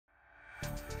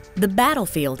The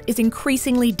battlefield is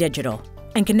increasingly digital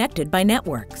and connected by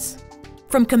networks.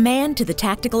 From command to the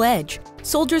tactical edge,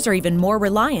 soldiers are even more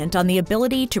reliant on the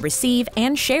ability to receive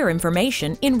and share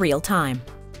information in real time.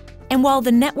 And while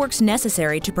the networks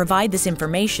necessary to provide this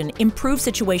information improve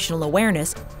situational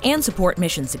awareness and support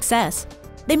mission success,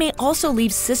 they may also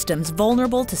leave systems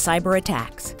vulnerable to cyber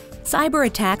attacks. Cyber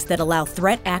attacks that allow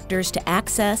threat actors to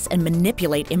access and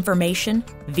manipulate information,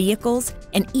 vehicles,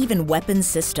 and even weapons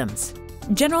systems.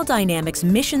 General Dynamics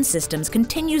Mission Systems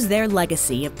continues their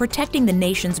legacy of protecting the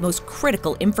nation's most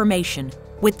critical information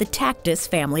with the TACDS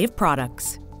family of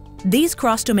products. These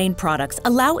cross-domain products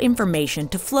allow information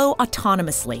to flow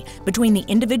autonomously between the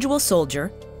individual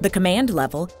soldier, the command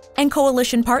level, and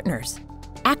coalition partners,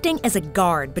 acting as a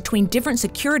guard between different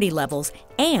security levels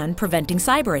and preventing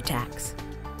cyber attacks.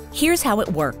 Here's how it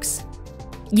works.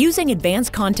 Using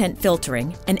advanced content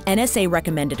filtering, an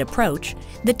NSA-recommended approach,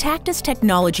 the TACDS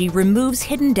technology removes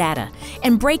hidden data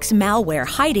and breaks malware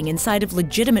hiding inside of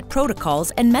legitimate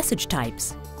protocols and message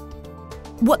types.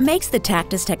 What makes the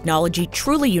TACDS technology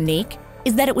truly unique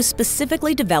is that it was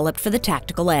specifically developed for the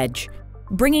tactical edge,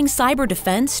 bringing cyber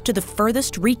defense to the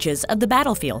furthest reaches of the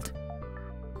battlefield.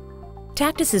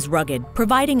 TACDS is rugged,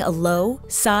 providing a low,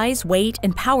 size, weight,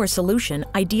 and power solution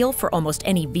ideal for almost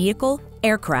any vehicle,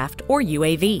 aircraft, or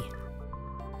UAV.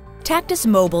 TACDS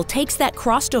Mobile takes that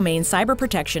cross-domain cyber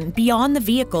protection beyond the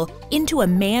vehicle into a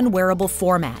man-wearable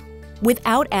format,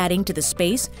 without adding to the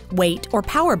space, weight, or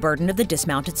power burden of the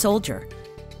dismounted soldier.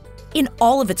 In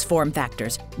all of its form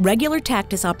factors, regular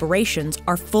TACDS operations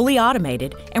are fully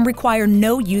automated and require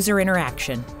no user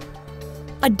interaction.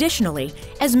 Additionally,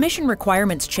 as mission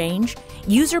requirements change,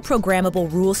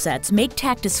 user-programmable rule sets make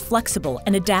TACDS flexible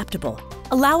and adaptable,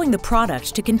 allowing the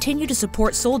product to continue to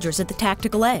support soldiers at the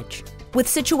tactical edge, with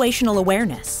situational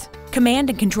awareness, command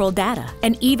and control data,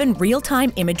 and even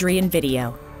real-time imagery and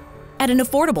video. At an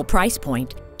affordable price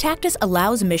point, TACDS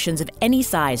allows missions of any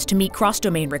size to meet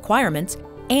cross-domain requirements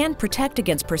and protect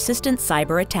against persistent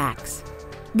cyber attacks.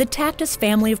 The TACDS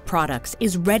family of products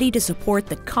is ready to support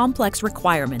the complex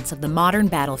requirements of the modern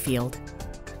battlefield,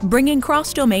 bringing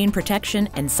cross-domain protection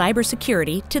and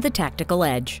cybersecurity to the tactical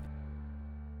edge.